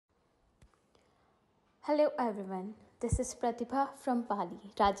Hello everyone, this is Pratibha from Pali,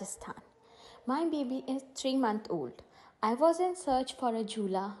 Rajasthan. My baby is 3 months old. I was in search for a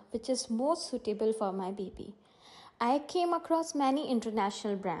jhula which is most suitable for my baby. I came across many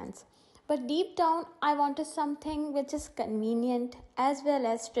international brands, but deep down I wanted something which is convenient as well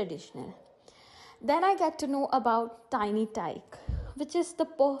as traditional. Then I get to know about Tinytyke, which is the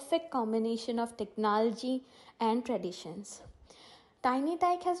perfect combination of technology and traditions.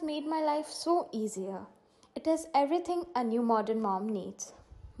 Tinytyke has made my life so easier. It has everything a new modern mom needs.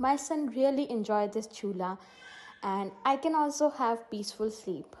 My son really enjoyed this chula and I can also have peaceful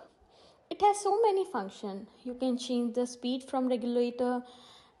sleep. It has so many functions. You can change the speed from regulator.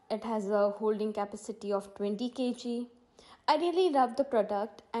 It has a holding capacity of 20 kg. I really love the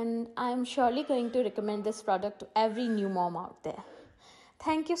product and I am surely going to recommend this product to every new mom out there.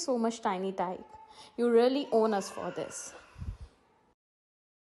 Thank you so much Tiny Tyke. You really own us for this.